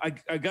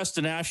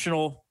 Augusta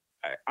National,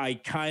 I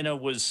kind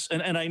of was,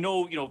 and I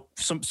know,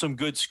 some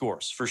good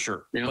scores for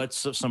sure, but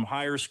some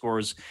higher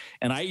scores.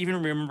 And I even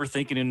remember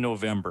thinking in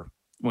November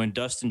when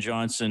Dustin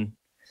Johnson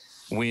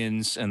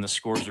wins and the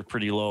scores are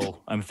pretty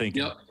low, I'm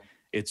thinking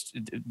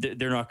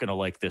they're not going to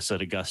like this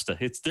at Augusta.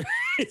 It's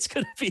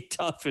going to be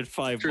tough in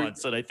 5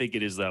 months, and I think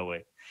it is that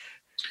way.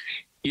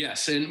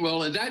 Yes, and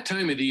well, at that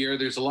time of the year,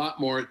 there's a lot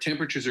more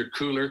temperatures are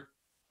cooler.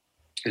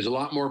 There's a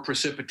lot more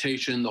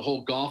precipitation. The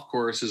whole golf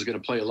course is going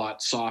to play a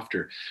lot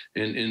softer.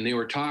 And they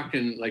were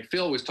talking, like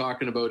Phil was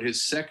talking about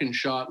his second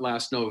shot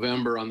last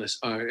November on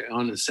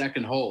the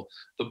second hole.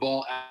 The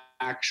ball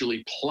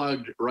actually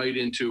plugged right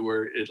into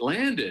where it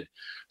landed.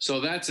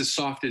 So that's as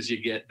soft as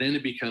you get. Then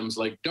it becomes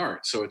like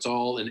darts. So it's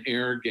all an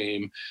air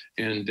game.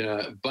 And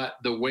but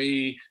the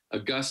way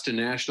Augusta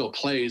National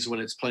plays when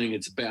it's playing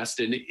its best,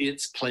 and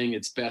it's playing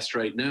its best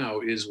right now,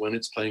 is when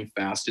it's playing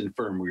fast and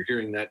firm. We're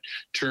hearing that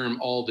term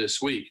all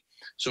this week.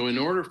 So in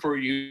order for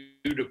you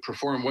to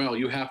perform well,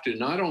 you have to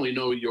not only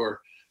know the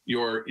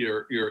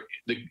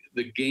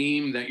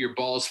game that your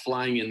ball is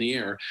flying in the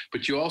air,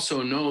 but you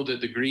also know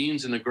that the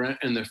greens and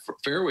the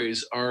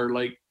fairways are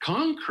like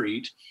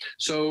concrete.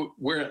 So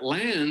where it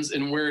lands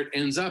and where it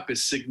ends up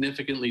is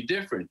significantly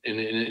different, and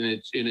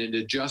it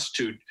adjusts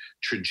to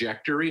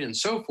trajectory and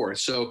so forth.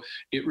 So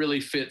it really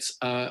fits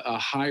a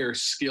higher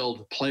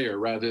skilled player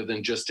rather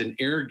than just an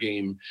air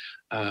game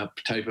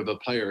type of a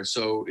player.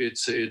 So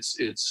it's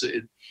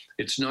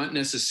not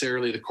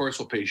necessarily the course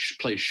will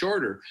play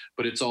shorter,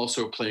 but it's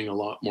also playing a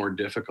lot more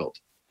difficult.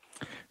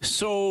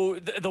 So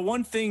the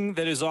one thing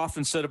that is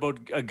often said about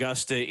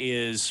Augusta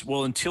is,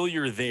 well, until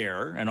you're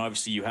there, and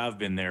obviously you have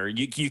been there,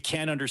 you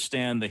can't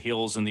understand the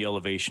hills and the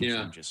elevation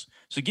changes.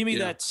 So give me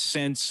that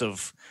sense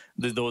of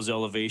those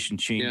elevation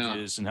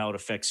changes and how it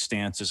affects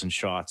stances and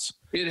shots.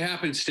 It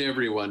happens to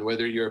everyone,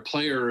 whether you're a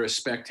player or a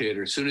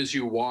spectator. As soon as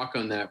you walk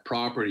on that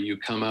property, you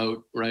come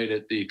out right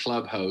at the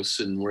clubhouse,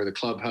 and we're the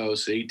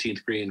clubhouse,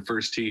 18th green,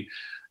 first tee,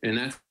 and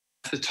that's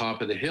the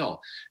top of the hill.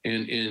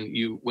 And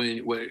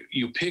when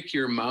you pick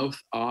your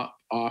mouth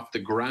off the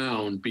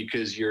ground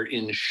because you're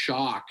in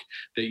shock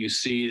that you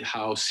see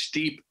how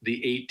steep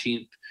the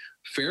 18th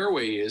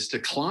fairway is to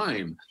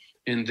climb.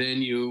 And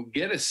then you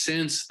get a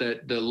sense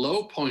that the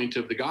low point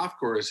of the golf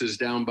course is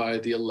down by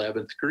the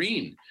 11th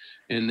green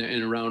and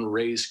around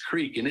Rays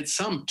Creek. And it's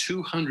some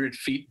 200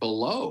 feet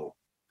below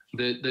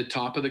the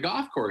top of the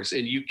golf course.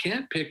 And you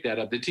can't pick that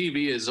up. The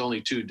TV is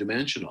only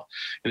two-dimensional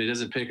and it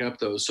doesn't pick up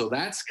those. So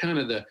that's kind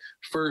of the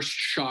first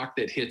shock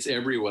that hits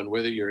everyone,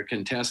 whether you're a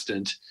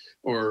contestant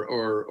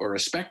or a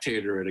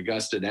spectator at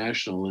Augusta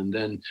National. And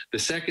then the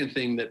second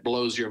thing that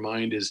blows your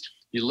mind is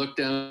you look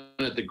down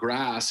at the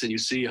grass and you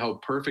see how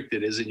perfect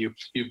it is, and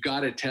you've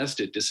got to test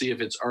it to see if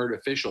it's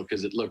artificial,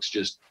 because it looks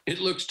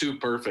too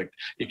perfect.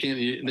 You can't.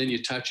 And then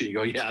you touch it, you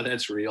go, yeah,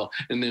 that's real,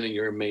 and then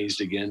you're amazed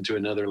again to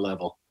another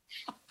level.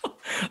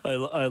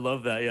 I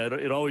love that. Yeah,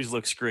 it always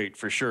looks great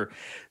for sure.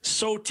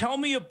 So tell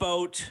me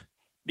about,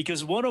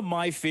 because one of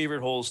my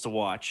favorite holes to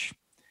watch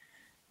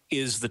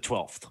is the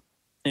 12th,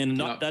 and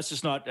that's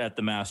just not at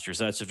the Masters.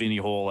 That's a Vinny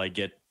hole I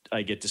get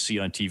to see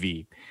on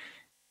TV.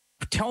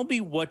 Tell me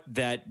what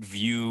that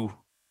view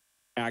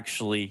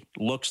actually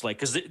looks like,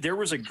 because there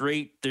was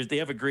they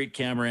have a great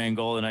camera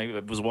angle, and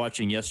I was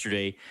watching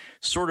yesterday,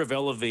 sort of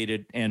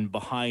elevated and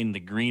behind the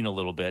green a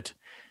little bit.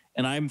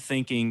 And I'm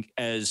thinking,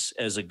 as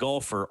a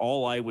golfer,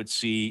 all I would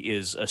see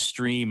is a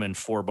stream and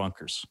 4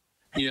 bunkers.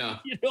 Yeah.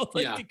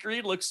 The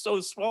green looks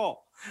so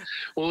small.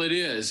 Well, it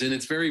is. And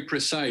it's very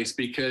precise,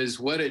 because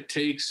what it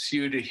takes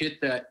you to hit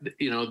that,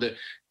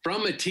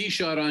 from a tee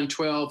shot on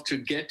 12 to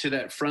get to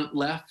that front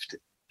left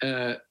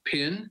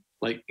pin,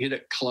 like hit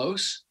it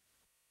close.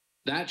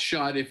 That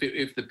shot, if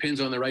the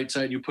pin's on the right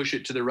side, you push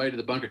it to the right of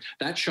the bunker.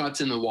 That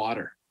shot's in the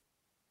water.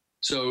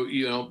 So,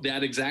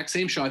 that exact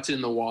same shot's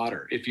in the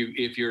water if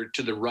you're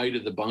to the right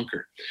of the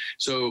bunker.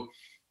 So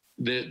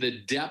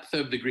the depth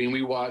of the green,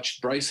 we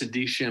watched Bryson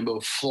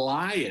DeChambeau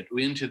fly it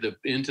into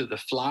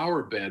the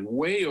flower bed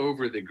way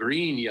over the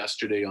green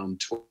yesterday on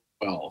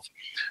 12.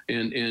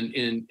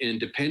 And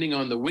depending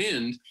on the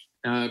wind,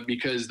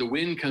 because the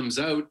wind comes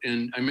out,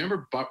 and I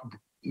remember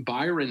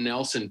Byron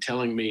Nelson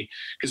telling me,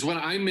 because when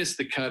I missed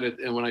the cut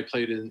and when I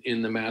played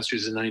in the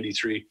Masters in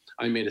 '93,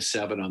 I made a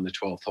 7 on the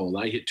 12th hole.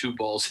 I hit 2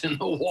 balls in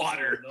the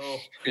water,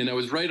 and I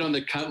was right on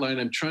the cut line.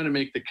 I'm trying to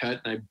make the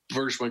cut, and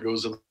first one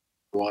goes in the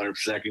water,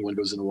 second one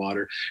goes in the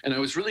water, and I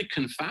was really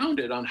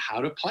confounded on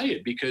how to play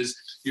it, because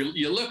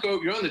you look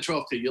over, you're on the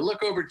 12th tee, you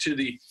look over to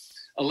the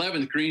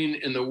 11th green,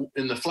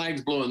 and the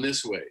flag's blowing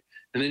this way,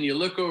 and then you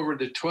look over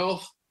the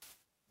 12th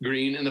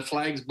green and the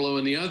flag's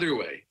blowing the other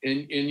way,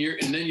 and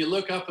then you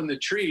look up in the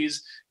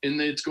trees and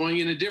it's going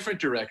in a different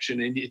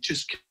direction, and it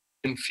just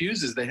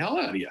confuses the hell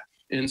out of you.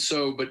 And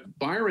so, but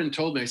Byron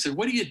told me, I said,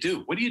 what do you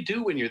do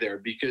when you're there?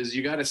 Because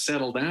you got to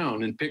settle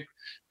down and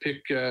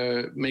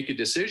make a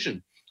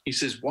decision. He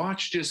says,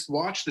 watch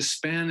the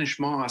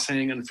Spanish moss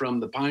hanging from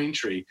the pine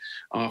tree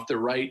off the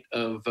right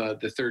of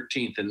the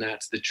 13th, and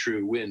that's the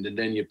true wind. And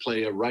then you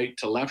play a right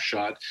to left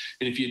shot,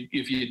 and if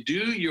you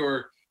do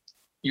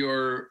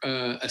your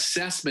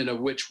assessment of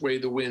which way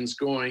the wind's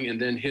going,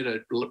 and then hit a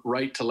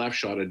right to left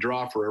shot, a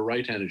draw for a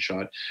right-handed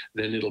shot,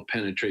 then it'll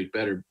penetrate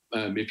better.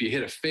 If you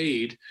hit a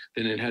fade,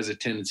 then it has a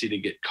tendency to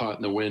get caught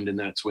in the wind, and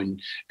that's when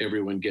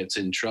everyone gets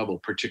in trouble,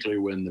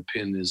 particularly when the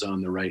pin is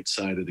on the right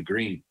side of the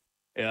green.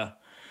 Yeah.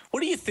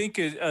 What do you think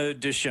of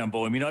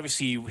DeChambeau? I mean,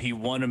 obviously he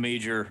won a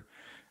major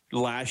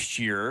last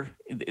year.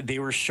 They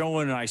were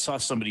showing, and I saw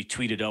somebody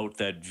tweeted out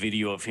that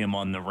video of him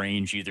on the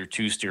range either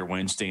Tuesday or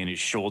Wednesday, and his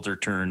shoulder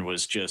turn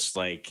was just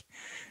like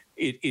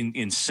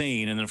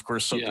insane. And then, of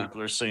course, some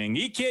people are saying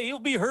he'll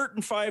be hurt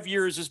in 5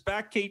 years. His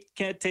back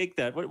can't take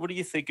that. What do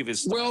you think of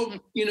his stuff?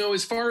 Well,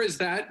 as far as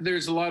that,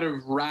 there's a lot of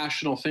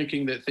rational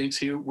thinking that thinks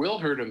he will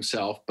hurt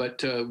himself,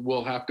 but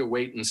we'll have to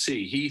wait and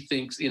see. He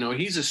thinks,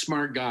 he's a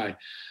smart guy.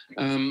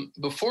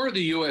 Before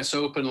the U.S.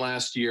 Open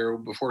last year,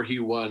 before he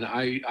won,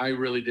 I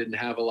really didn't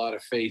have a lot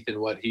of faith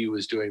in what he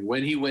was doing.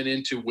 When he went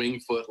into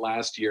Winged Foot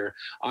last year,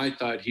 I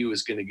thought he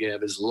was going to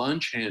get his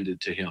lunch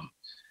handed to him,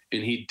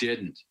 and he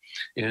didn't.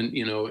 And,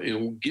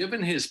 and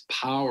given his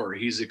power,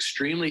 he's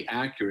extremely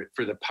accurate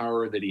for the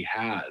power that he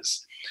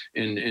has.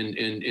 And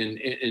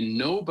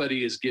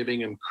nobody is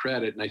giving him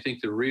credit. And I think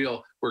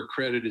where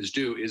credit is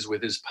due is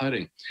with his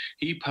putting.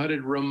 He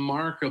putted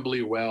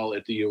remarkably well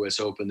at the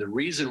U.S. Open. The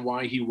reason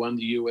why he won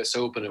the U.S.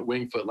 Open at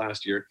Winged Foot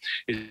last year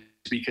is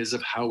because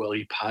of how well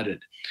he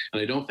putted.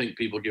 And I don't think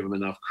people give him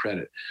enough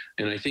credit.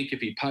 And I think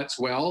if he putts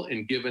well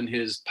and given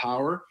his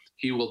power,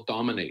 he will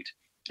dominate.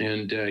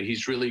 And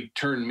he's really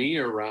turned me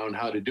around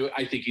how to do it.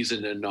 I think he's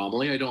an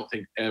anomaly. I don't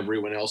think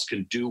everyone else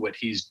can do what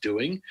he's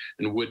doing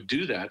and would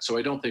do that. So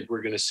I don't think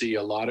we're going to see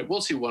a lot of,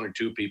 we'll see one or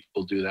two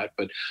people do that,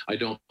 but I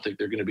don't think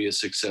they're going to be as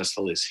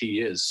successful as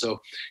he is. So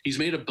he's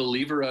made a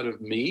believer out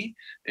of me.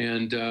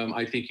 And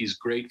I think he's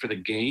great for the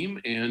game.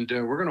 And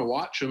we're going to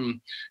watch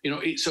him,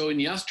 so in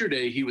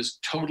yesterday, he was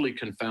totally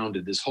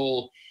confounded. This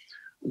whole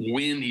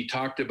win he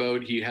talked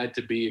about, he had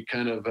to be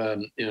kind of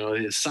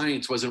his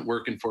science wasn't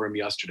working for him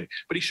yesterday,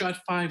 but he shot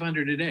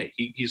 500 a day.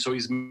 So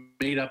he's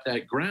made up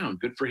that ground.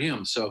 Good for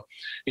him. So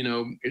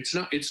it's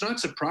not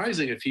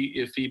surprising if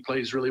he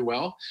plays really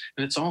well,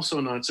 and it's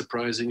also not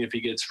surprising if he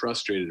gets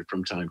frustrated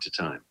from time to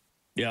time.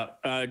 Yeah,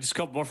 just a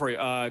couple more for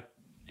you.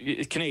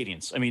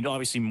 Canadians, I mean,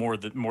 obviously more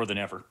than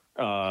ever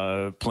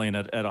playing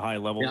at a high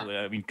level. Yeah.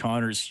 I mean,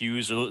 Connors,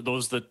 Hughes, are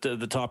those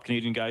the top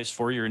Canadian guys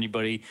for you, or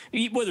anybody,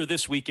 whether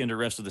this weekend or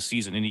rest of the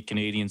season, any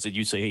Canadians that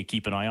you say, hey,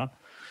 keep an eye on?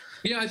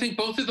 Yeah, I think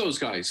both of those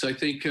guys. I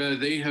think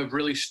they have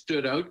really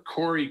stood out.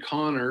 Corey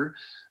Connors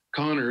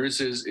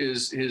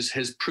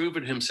has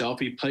proven himself.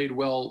 He played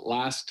well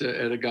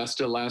at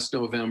Augusta last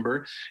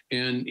November,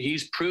 and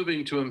he's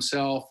proving to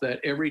himself that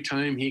every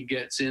time he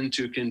gets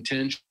into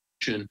contention,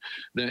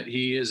 that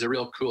he is a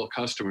real cool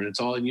customer. And it's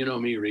all, and you know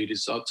me, Reed,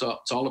 it's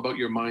all about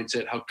your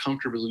mindset, how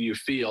comfortable you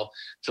feel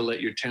to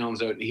let your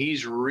talents out. And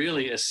he's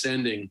really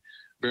ascending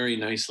very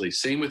nicely.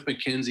 Same with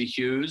Mackenzie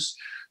Hughes.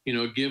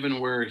 Given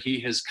where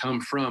he has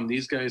come from,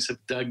 these guys have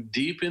dug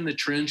deep in the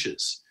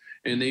trenches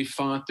and they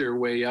fought their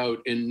way out.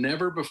 And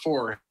never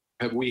before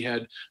have we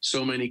had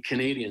so many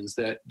Canadians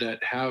that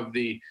have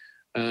the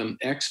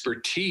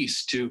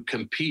expertise to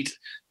compete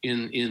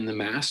in the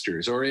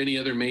Masters or any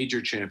other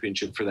major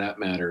championship for that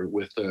matter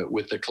with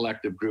the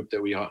collective group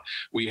that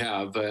we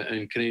have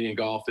and Canadian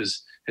golf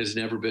has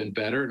never been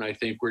better. And I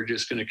think we're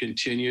just going to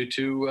continue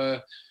to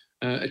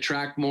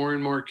attract more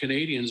and more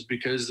Canadians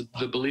because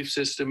the belief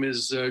system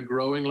is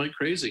growing like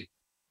crazy.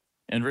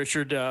 And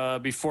Richard,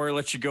 before I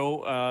let you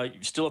go,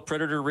 still at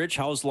Predator Ridge,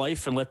 how's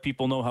life? And let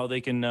people know how they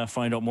can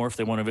find out more if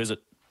they want to visit.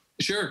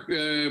 Sure.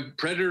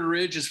 Predator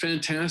Ridge is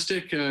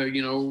fantastic.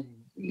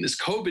 This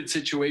COVID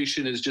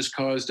situation has just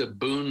caused a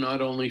boon,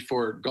 not only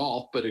for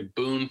golf, but a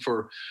boon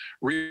for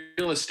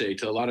real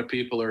estate. A lot of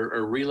people are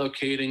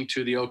relocating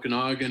to the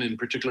Okanagan, in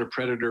particular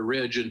Predator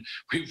Ridge, and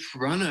we've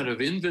run out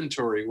of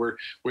inventory.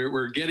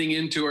 We're getting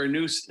into our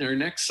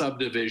next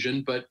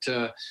subdivision, but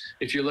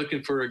if you're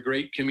looking for a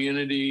great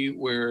community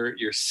where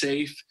you're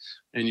safe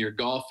and you're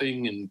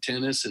golfing and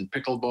tennis and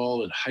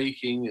pickleball and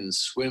hiking and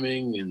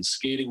swimming and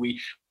skating,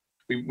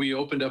 we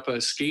opened up a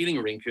skating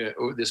rink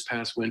this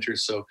past winter.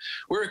 So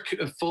we're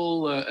a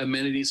full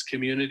amenities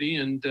community,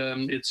 and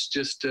it's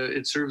just,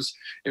 it serves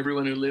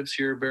everyone who lives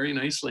here very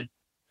nicely.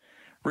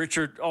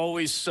 Richard,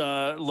 always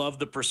love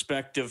the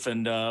perspective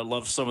and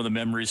love some of the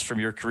memories from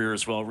your career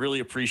as well.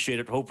 Really appreciate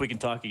it. Hope we can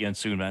talk again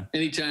soon, man.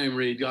 Anytime,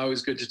 Reed.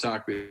 Always good to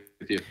talk with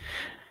you.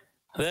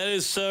 That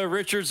is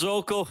Richard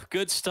Zokol.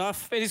 Good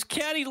stuff. And his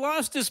caddy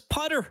lost his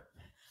putter.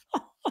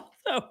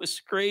 That was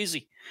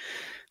crazy.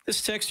 This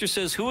texter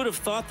says, who would have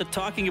thought that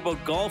talking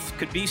about golf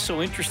could be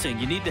so interesting?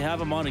 You need to have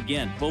him on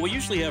again. Well, we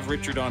usually have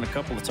Richard on a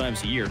couple of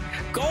times a year.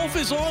 Golf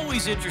is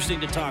always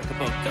interesting to talk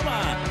about. Come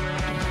on.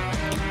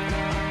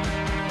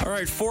 All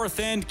right,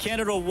 fourth end,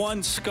 Canada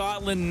 1,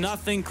 Scotland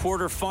nothing.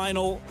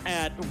 Quarterfinal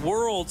at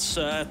Worlds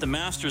at the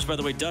Masters. By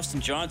the way,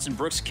 Dustin Johnson,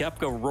 Brooks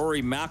Koepka,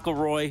 Rory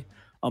McIlroy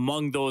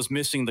among those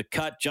missing the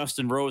cut.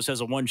 Justin Rose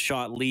has a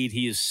one-shot lead.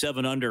 He is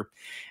 7 under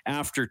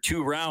after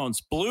 2 rounds.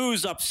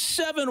 Blues up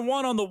 7-1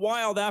 on the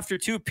Wild after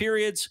 2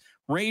 periods.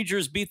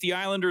 Rangers beat the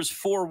Islanders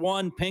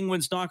 4-1.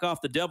 Penguins knock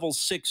off the Devils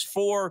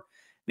 6-4.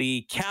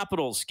 The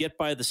Capitals get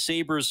by the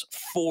Sabres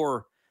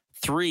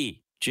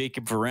 4-3.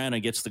 Jacob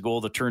Vrana gets the goal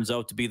that turns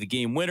out to be the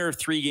game winner.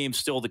 3 games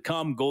still to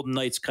come. Golden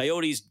Knights,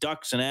 Coyotes,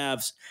 Ducks and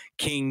Avs,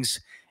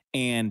 Kings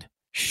and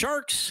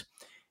Sharks.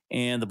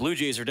 And the Blue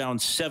Jays are down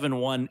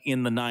 7-1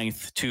 in the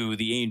 9th to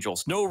the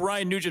Angels. No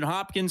Ryan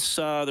Nugent-Hopkins.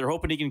 They're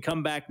hoping he can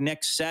come back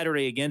next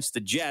Saturday against the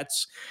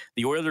Jets.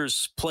 The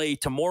Oilers play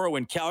tomorrow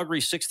in Calgary,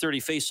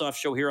 6:30 face-off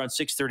show here on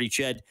 6:30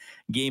 Ched.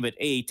 Game at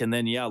 8. And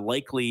then,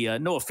 likely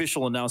no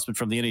official announcement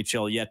from the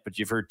NHL yet, but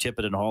you've heard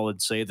Tippett and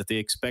Holland say that they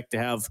expect to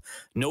have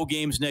no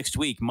games next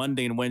week,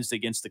 Monday and Wednesday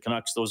against the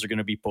Canucks. Those are going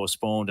to be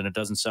postponed, and it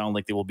doesn't sound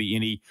like there will be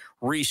any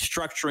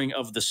restructuring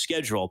of the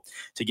schedule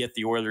to get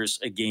the Oilers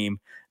a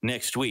game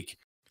next week.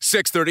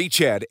 6:30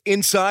 Ched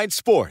Inside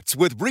Sports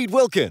with Reed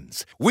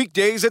Wilkins.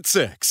 Weekdays at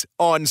 6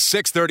 on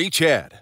 6:30 Ched.